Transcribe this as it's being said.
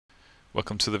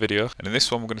Welcome to the video, and in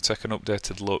this one we're going to take an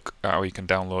updated look at how you can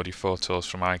download your photos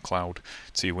from iCloud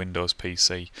to your Windows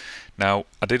PC. Now,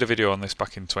 I did a video on this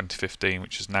back in 2015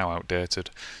 which is now outdated,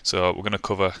 so we're going to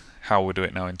cover how we do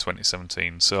it now in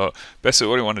 2017. So basically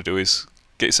what you want to do is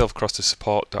get yourself across to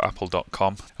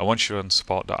support.apple.com, and once you're on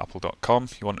support.apple.com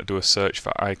you want to do a search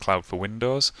for iCloud for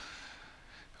Windows.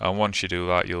 And once you do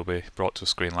that, you'll be brought to a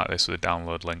screen like this with a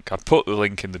download link. I'd put the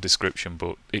link in the description,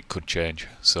 but it could change.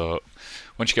 So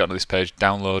once you get onto this page,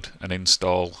 download and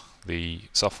install the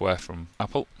software from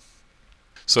Apple.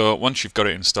 So once you've got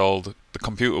it installed, the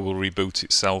computer will reboot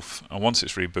itself, and once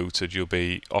it's rebooted, you'll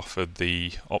be offered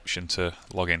the option to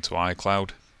log into iCloud.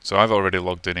 So I've already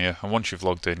logged in here, and once you've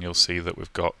logged in, you'll see that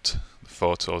we've got the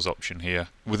photos option here.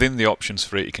 Within the options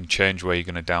for it, you can change where you're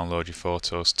going to download your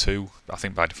photos to. I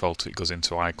think by default it goes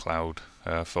into iCloud,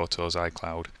 Photos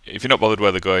iCloud. If you're not bothered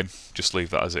where they're going, just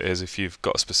leave that as it is. If you've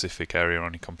got a specific area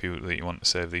on your computer that you want to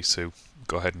save these to,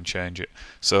 go ahead and change it.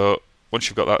 So once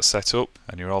you've got that set up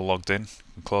and you're all logged in,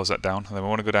 you can close that down, and then we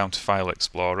want to go down to File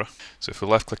Explorer. So if we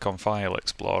left click on File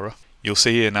Explorer, you'll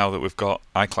see here now that we've got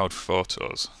iCloud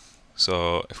Photos.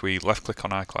 So if we left click on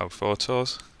iCloud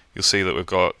Photos, you'll see that we've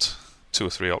got 2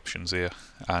 or 3 options here,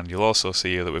 and you'll also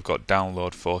see here that we've got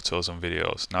download photos and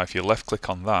videos. Now if you left click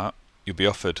on that, you'll be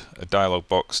offered a dialog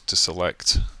box to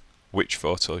select which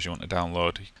photos you want to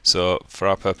download. So for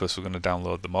our purpose we're going to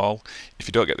download them all. If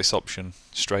you don't get this option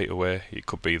straight away, it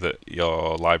could be that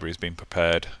your library has been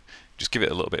prepared. Just give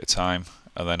it a little bit of time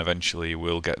and then eventually you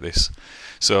will get this.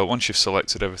 So once you've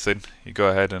selected everything, you go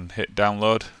ahead and hit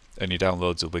download, and your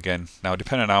downloads will begin. Now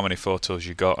depending on how many photos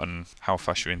you got and how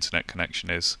fast your internet connection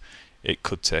is, it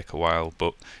could take a while,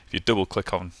 but if you double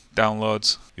click on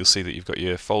downloads, you'll see that you've got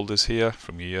your folders here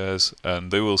from your years,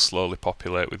 and they will slowly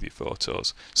populate with your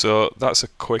photos. So that's a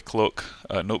quick look,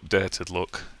 an updated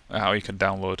look at how you can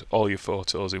download all your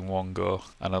photos in one go,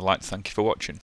 and I'd like to thank you for watching.